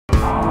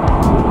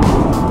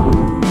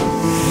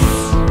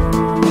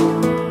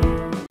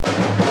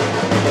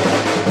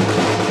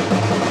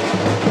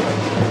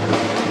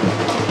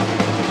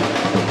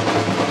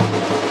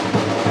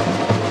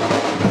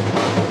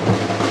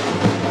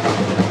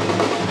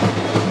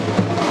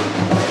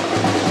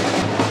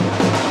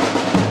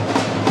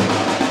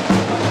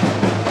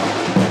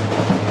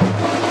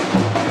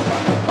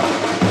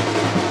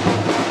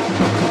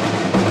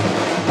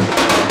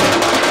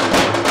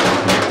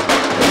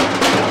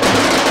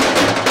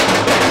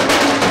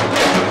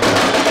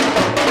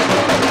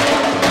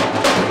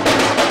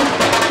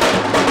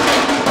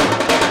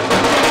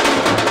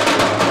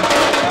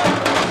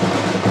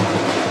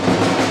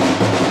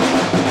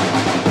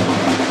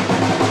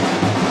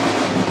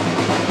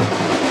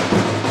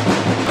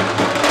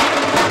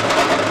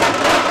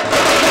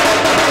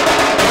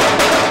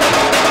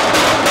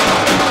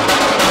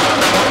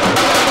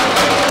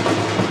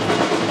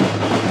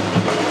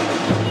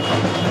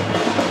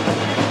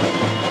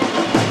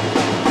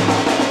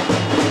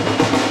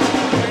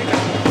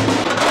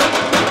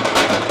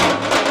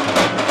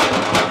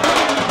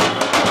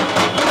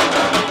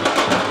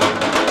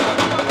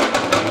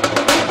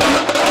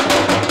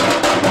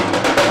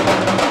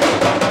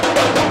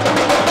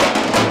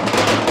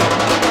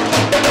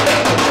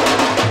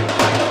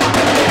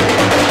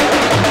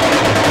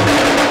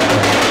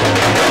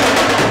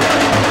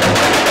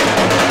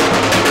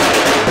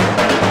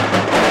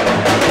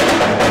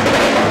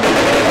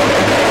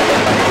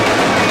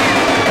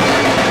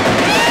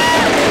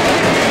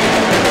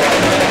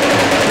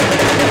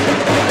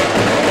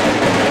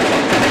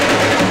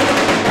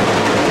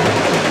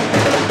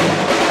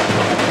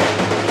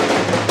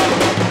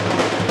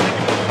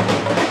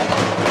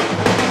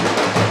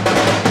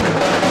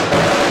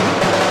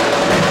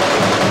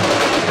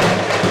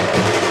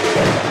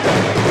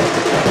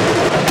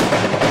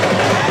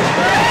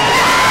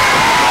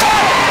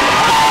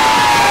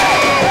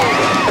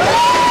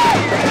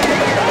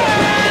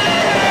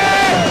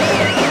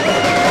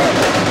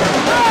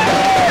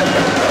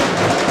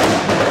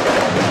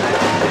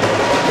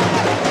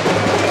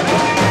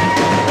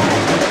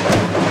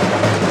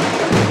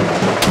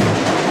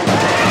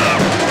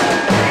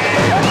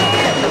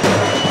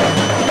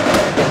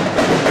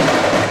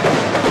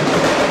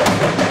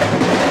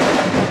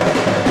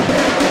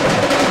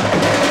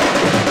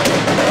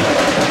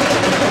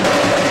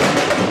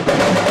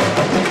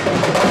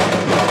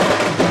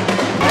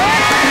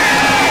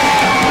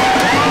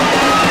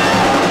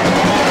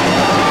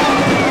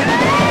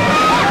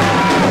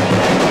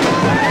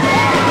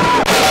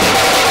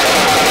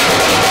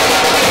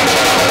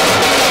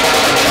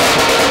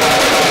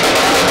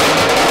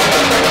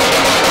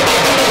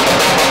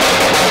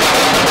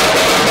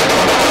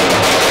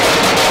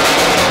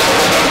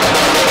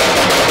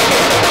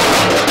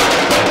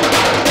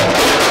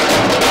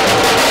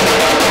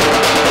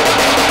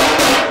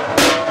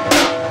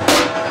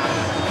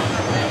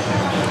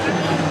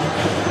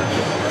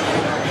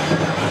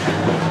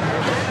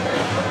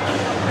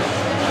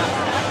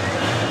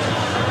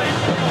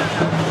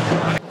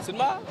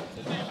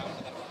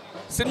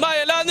Cinema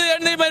ఎలా ఉంది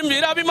అండి? మేము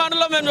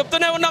వీరాభిమానుల్లో మేము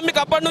చెప్తూనే ఉన్నాం మీకు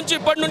అప్పటి నుంచి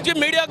ఇప్పటి నుంచి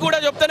మీడియా కూడా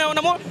చెప్తూనే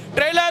ఉన్నాము.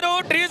 ట్రైలరు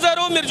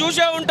టీజరు మీరు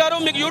చూసే ఉంటారు,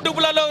 మీకు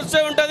యూట్యూబ్లలో వస్తే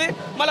ఉంటుంది.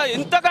 మళ్ళీ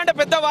ఇంతకంటే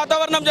పెద్ద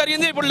వాతావరణం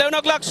జరిగింది. ఇప్పుడు 11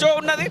 o'clock షో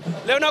ఉన్నది.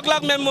 11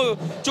 o'clock మేము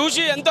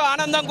చూసి ఎంతో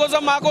ఆనందం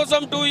కోసం మా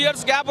కోసం 2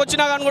 years గ్యాప్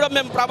వచ్చినా కానీ కూడా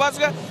మేము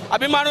ప్రభాస్గా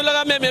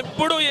అభిమానులుగా మేము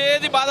ఎప్పుడు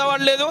ఏది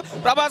బాధపడలేదు.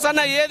 ప్రభాస్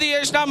అన్న ఏది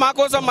చేసినా మా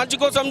కోసం మంచి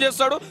కోసం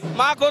చేస్తాడు.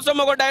 మా కోసం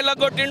ఒక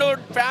డైలాగ్ కొట్టిండు,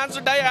 ఫ్యాన్స్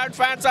డై హ్యాడ్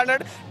ఫ్యాన్స్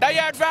అన్నాడు. డై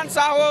హ్యాడ్ ఫ్యాన్స్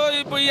సాహో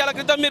ఇప్పుడు ఇవాళ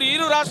క్రితం మీరు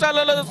 2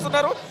 రాష్ట్రాలలో చూస్తున్నారు.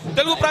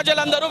 తెలుగు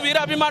ప్రజలందరూ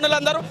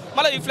వీరాభిమానులందరూ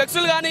మళ్ళీ ఈ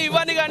ఫ్లెక్సులు కానీ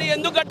ఇవన్నీ కానీ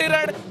ఎందుకు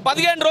కట్టిరాడు?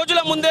 15 రోజుల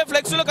ముందే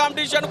ఫ్లెక్సులు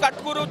కాంపిటీషన్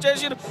కట్టుకురు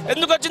చేసిరు.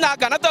 ఎందుకు వచ్చింది ఆ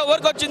ఘనత?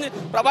 ఎవరికి వచ్చింది?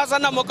 ప్రభాస్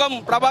అన్న ముఖం,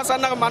 ప్రభాస్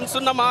అన్న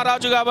మనసున్న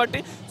మహారాజు కాబట్టి.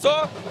 సో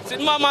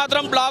సినిమా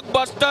మాత్రం బ్లాక్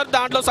బస్టర్,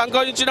 దాంట్లో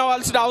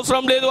సంకోచించవలసిన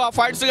అవసరం లేదు. ఆ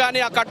ఫైట్స్ కానీ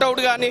ఆ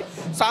కట్అవుట్ కానీ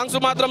సాంగ్స్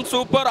మాత్రం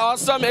సూపర్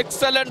ఆసమ్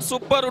ఎక్సలెంట్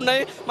సూపర్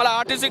ఉన్నాయి. మళ్ళీ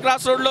ఆర్టీసీ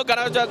క్రాస్ రోడ్లో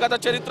గత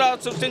చరిత్ర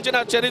సృష్టించిన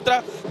చరిత్ర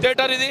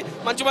థియేటర్ ఇది.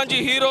 మంచి మంచి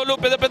హీరోలు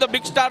పెద్ద పెద్ద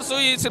బిగ్ స్టార్స్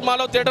ఈ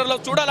సినిమాలో థియేటర్లో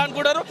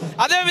చూడాలనుకుంటారు.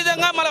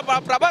 అదేవిధంగా మళ్ళీ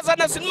ప్రభాస్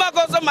అన్న సినిమా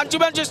కోసం మంచి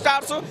మంచి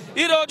స్టార్స్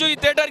ఈరోజు ఈ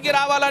థియేటర్కి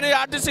రావాలని,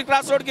 ఆర్టీసీ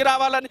క్రాస్ రోడ్కి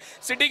రావాలని,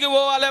 సిటీకి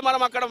పోవాలి.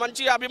 మనం అక్కడ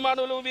మంచి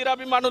అభిమానులు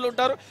వీరాభిమానులు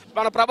ఉంటారు.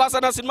 మన ప్రభాస్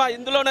అన్న సినిమా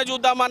ఇందులోనే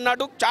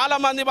చూద్దామన్నట్టు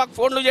చాలామంది మాకు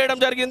ఫోన్లు చేయడం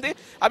జరిగింది.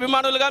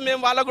 అభిమానులుగా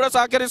మేము వాళ్ళకు కూడా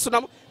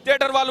సహకరిస్తున్నాము.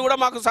 థియేటర్ వాళ్ళు కూడా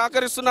మాకు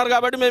సహకరిస్తున్నారు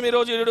కాబట్టి మేము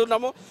ఈరోజు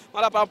ఉన్నాము.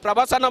 మన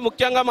ప్రభాస్ అన్న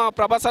ముఖ్యంగా మా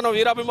ప్రభాస్ అన్న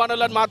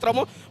వీరాభిమానులను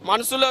మాత్రము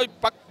మనసులో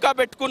పక్కా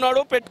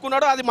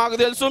పెట్టుకున్నాడు. అది మాకు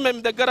తెలుసు. మేము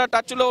దగ్గర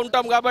టచ్లో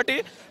ఉంటాం కాబట్టి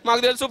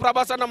మాకు తెలుసు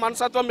ప్రభాస్ అన్న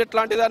మనస్తత్వం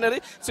ఎట్లాంటిది అనేది.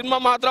 సినిమా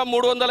మాత్రం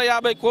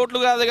 350 కోట్లు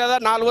కాదు కదా,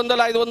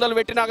 400 500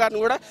 పెట్టినా కానీ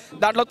కూడా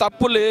దాంట్లో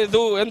తప్పు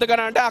లేదు.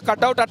 ఎందుకనంటే ఆ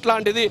కట్అవుట్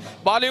అట్లాంటిది.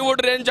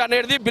 బాలీవుడ్ రేంజ్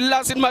అనేది బిల్లా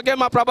సినిమాకే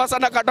మా ప్రభాస్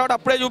అన్న కట్అవుట్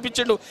అప్పుడే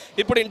చూపించిండు.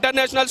 ఇప్పుడు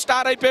ఇంటర్నేషనల్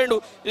స్టార్ అయిపోయాడు.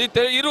 ఈ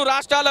 2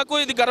 రాష్ట్రాలకు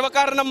ఇది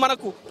గర్వకారణం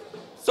మనకు.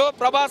 సో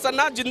ప్రభాస్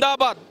అన్న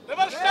జిందాబాద్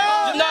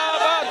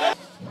జిందాబాద్.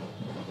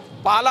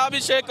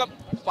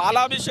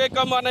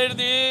 పాలాభిషేకం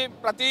అనేది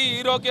ప్రతి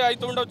హీరోకి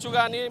అవుతుండొచ్చు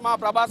కానీ మా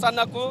ప్రభాస్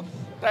అన్నకు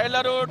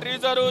ట్రైలరు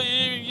టీజరు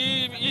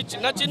ఈ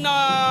చిన్న చిన్న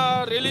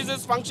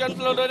రిలీజెస్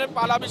ఫంక్షన్స్లోనే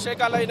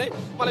పాలాభిషేకాలు అయినాయి.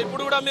 మళ్ళీ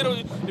ఇప్పుడు కూడా మీరు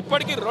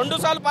ఇప్పటికీ 2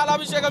 సార్లు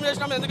పాలాభిషేకం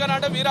చేసినాం.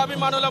 ఎందుకంటే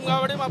వీరాభిమానులం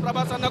కాబట్టి మా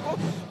ప్రభాస్ అన్నకు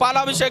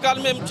పాలాభిషేకాలు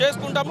మేము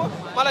చేసుకుంటాము.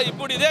 మళ్ళీ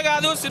ఇప్పుడు ఇదే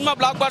కాదు, సినిమా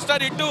బ్లాక్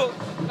బస్టర్ ఇటు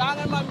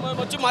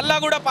వచ్చి మళ్ళీ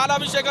కూడా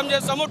పాలాభిషేకం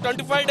చేస్తాము.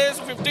 25 days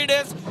 50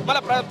 days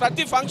మళ్ళీ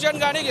ప్రతి ఫంక్షన్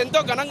కానీ ఎంతో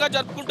ఘనంగా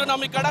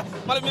జరుపుకుంటున్నాము ఇక్కడ.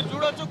 మళ్ళీ మీరు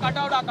చూడొచ్చు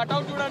కట్అవుట్, ఆ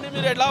కట్అవుట్ చూడండి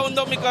మీరు ఎలా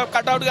ఉందో. మీకు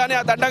కట్అవుట్ కానీ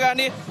ఆ దండ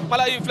కానీ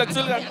మళ్ళీ ఈ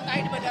ఫ్లెక్సులు కానీ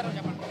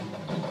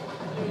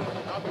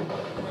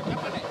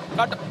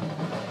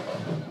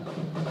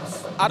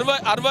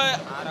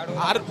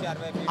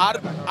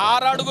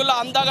 6 అడుగుల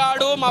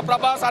అందగాడు మా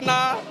ప్రభాస్ అన్న.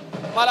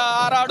 మళ్ళీ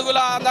 6 అడుగుల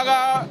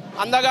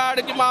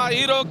అందగాడికి మా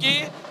హీరోకి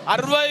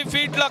 60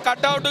 feet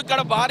కట్అవుట్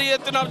ఇక్కడ భారీ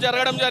ఎత్తున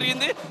జరగడం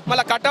జరిగింది.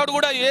 మళ్ళీ కట్అవుట్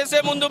కూడా వేసే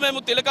ముందు మేము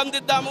తిలకం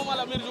దిద్దాము.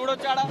 మళ్ళీ మీరు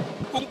చూడొచ్చాడా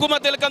కుంకుమ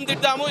తిలకం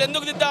దిద్దాము.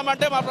 ఎందుకు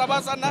దిద్దామంటే మా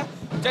ప్రభాస్ అన్న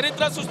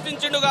చరిత్ర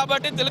సృష్టించిండు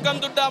కాబట్టి తిలకం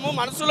దిద్దాము.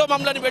 మనసులో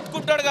మమ్మల్ని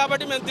పెట్టుకుంటాడు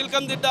కాబట్టి మేము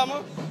తిలకం దిద్దాము.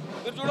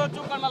 మీరు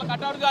చూడొచ్చు. మళ్ళీ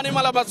కట్అవుట్ కానీ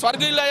మళ్ళీ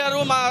స్వర్గీయులు అయ్యారు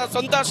మా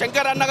సొంత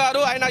శంకర్ అన్న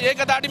గారు. ఆయన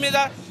ఏకతాటి మీద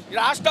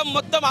రాష్ట్రం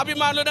మొత్తం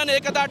అభిమానులను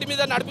ఏకతాటి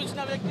మీద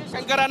నడిపించిన వ్యక్తి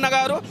శంకర్ అన్న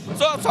గారు.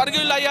 సో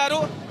స్వర్గీయులు అయ్యారు.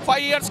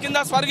 5 years కింద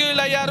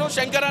స్వర్గీయులు అయ్యారు.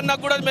 శంకర్ అన్న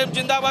కూడా మేము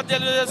జిందాబాద్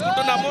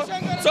తెలియజేసుకుంటున్నాము.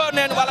 సో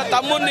నేను వాళ్ళ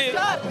తమ్ముడిని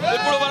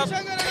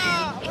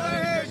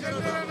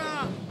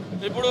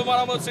ఇప్పుడు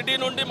మనము సిటీ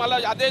నుండి మళ్ళీ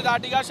అదే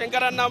దాటిగా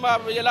శంకర్ అన్న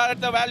ఎలా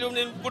అయితే వాల్యూ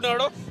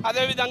నింపుకున్నాడో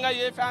అదేవిధంగా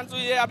ఏ ఫ్యాన్స్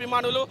ఏ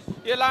అభిమానులు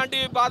ఎలాంటి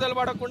బాధలు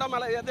పడకుండా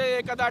మళ్ళీ అదే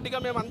ఏకదాటిగా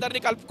మేము అందరినీ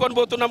కలుపుకొని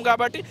పోతున్నాం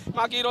కాబట్టి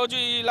మాకు ఈరోజు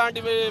ఇలాంటి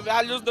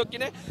వాల్యూస్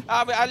దొక్కినాయి. ఆ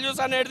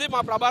వాల్యూస్ అనేది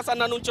మా ప్రభాస్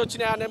అన్న నుంచి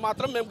వచ్చినాయి అనేది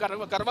మాత్రం మేము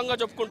గర్వంగా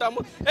చెప్పుకుంటాము.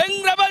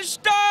 యంగ్ రెబల్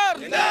స్టార్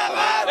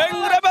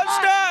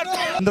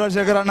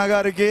చంద్రశేఖర్ అన్న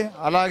గారికి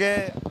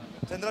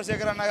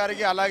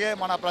అలాగే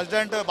మన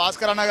ప్రెసిడెంట్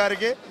భాస్కర్ అన్న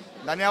గారికి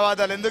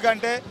ధన్యవాదాలు.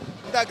 ఎందుకంటే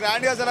ఇంత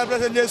గ్రాండ్గా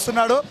సెలబ్రేషన్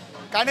చేస్తున్నాడు.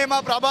 కానీ మా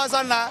ప్రభాస్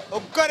అన్న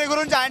ఒక్కరి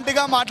గురించి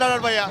యాంటీగా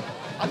మాట్లాడాడు భయ్య.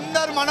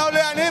 అందరు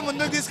మనోలే అని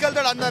ముందుకు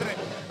తీసుకెళ్తాడు.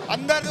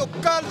 అందరి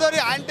ఒక్కరితో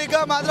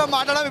యాంటీగా మాత్రం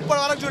మాట్లాడడం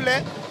ఇప్పటి వరకు చూడలే.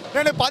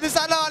 నేను 10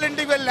 సార్లు వాళ్ళ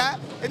ఇంటికి వెళ్ళినా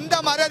ఎంత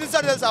మర్యాద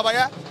ఇస్తాడు తెలుసా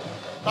భయ్య.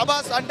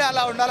 ప్రభాస్ అంటే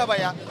అలా ఉండాలి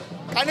భయ్య.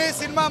 కానీ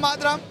సినిమా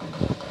మాత్రం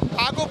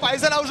నాకు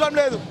పైసలు అవసరం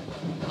లేదు,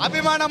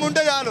 అభిమానం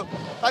ఉంటే చాలు.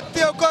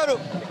 ప్రతి ఒక్కరు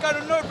ఇక్కడ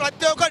ఉన్న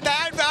ప్రతి ఒక్క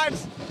డాడ్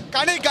ఫ్యాన్స్.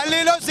 కానీ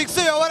గల్లీలో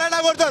 6 ఎవరైనా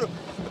కొడతారు,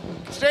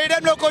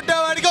 స్టేడియంలో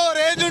కొట్టేవాడికి ఓ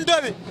రేంజ్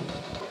ఉంటుంది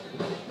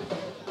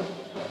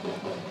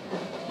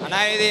అన్న.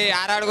 ఇది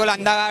 6 అడుగుల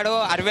అందగాడు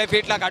 60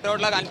 feet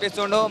కటౌట్లో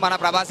కనిపిస్తుండు మన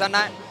ప్రభాస్ అన్న.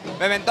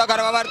 మేము ఎంతో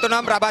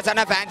గర్వపడుతున్నాం ప్రభాస్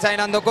అన్న ఫ్యాన్స్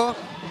అయినందుకు.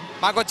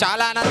 మాకు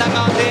చాలా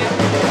ఆనందంగా ఉంది.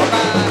 ఒక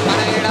మన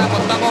ఈడ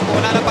మొత్తము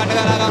పూనాల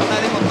పండుగలాగా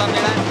ఉన్నది. మొత్తం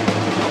ఈడ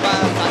ఒక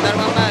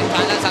సందర్భంగా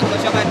చాలా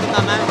సంతోషం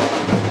అవుతుందన్న.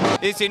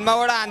 ఈ సినిమా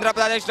కూడా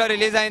ఆంధ్రప్రదేశ్లో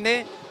రిలీజ్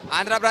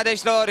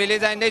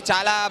అయింది.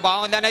 చాలా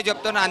బాగుందనే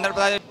చెప్తున్నా.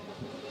 ఆంధ్రప్రదేశ్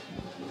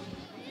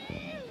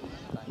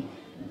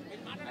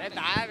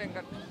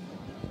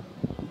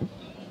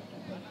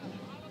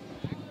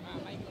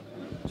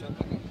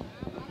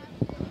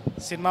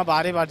సినిమా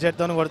భారీ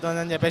బడ్జెట్తో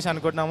కొడుతుందని చెప్పేసి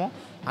అనుకుంటున్నాము.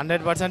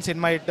 100%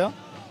 సినిమా హిట్.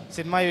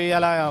 సినిమా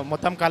ఇవాళ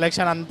మొత్తం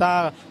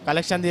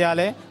కలెక్షన్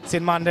తీయాలి,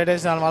 సినిమా 100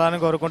 days నడవాలని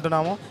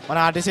కోరుకుంటున్నాము. మన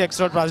ఆర్టీసీ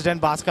ఎక్స్రోడ్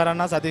ప్రెసిడెంట్ భాస్కర్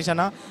అన్న, సతీష్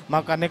అన్న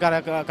మాకు అన్ని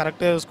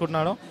కరెక్ట్గా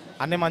చూసుకుంటున్నాడు.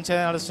 అన్నీ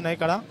మంచిగా నడుస్తున్నాయి.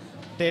 ఇక్కడ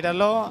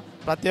థియేటర్లో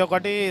ప్రతి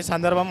ఒక్కటి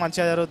సందర్భం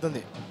మంచిగా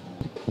జరుగుతుంది.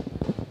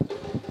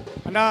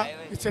 అన్న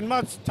ఈ సినిమా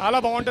చాలా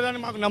బాగుంటుందని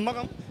మాకు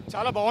నమ్మకం.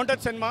 చాలా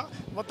బాగుంటుంది సినిమా.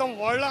 మొత్తం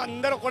వరల్డ్లో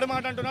అందరూ ఒకటి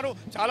మాట అంటున్నారు,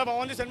 చాలా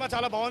బాగుంది సినిమా,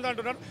 చాలా బాగుంది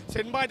అంటున్నారు.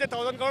 సినిమా అయితే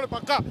 1000 crore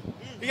పక్కా.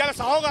 ఇవాళ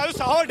సాహో కాదు,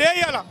 సాహో డే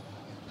ఇవాళ.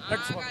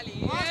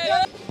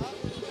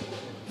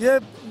 ये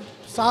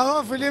साहो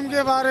फिल्म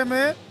के बारे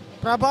में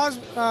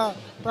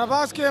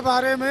प्रभास के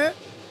बारे में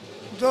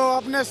जो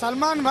अपने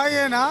सलमान भाई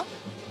है ना,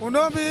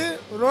 उन्होंने भी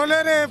रो ले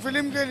रहे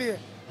फिल्म के लिए.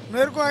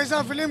 मेरे को ऐसा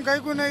फिल्म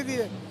कहीं को नहीं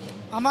दिए.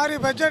 हमारी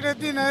बजट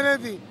इतनी नहीं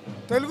रहती,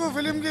 तेलुगु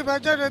फिल्म की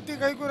बजट इतनी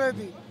कहीं को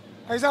रहती,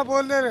 ऐसा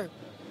बोल दे रहे.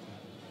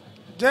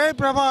 जय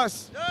प्रभास.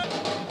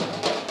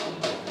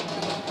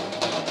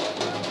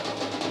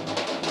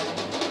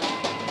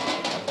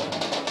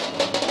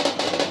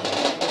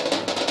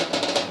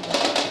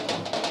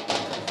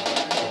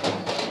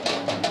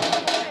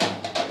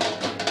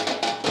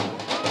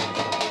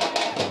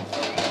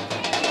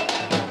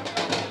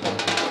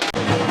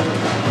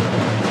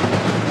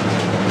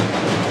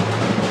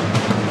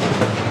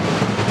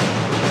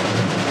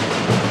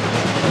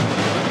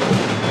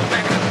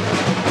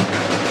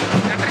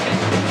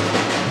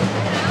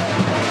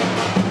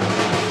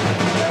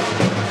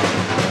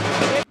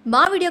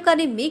 మా వీడియో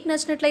కానీ మీకు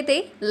నచ్చినట్లయితే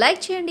లైక్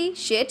చేయండి,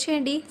 షేర్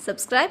చేయండి,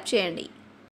 సబ్స్క్రైబ్ చేయండి.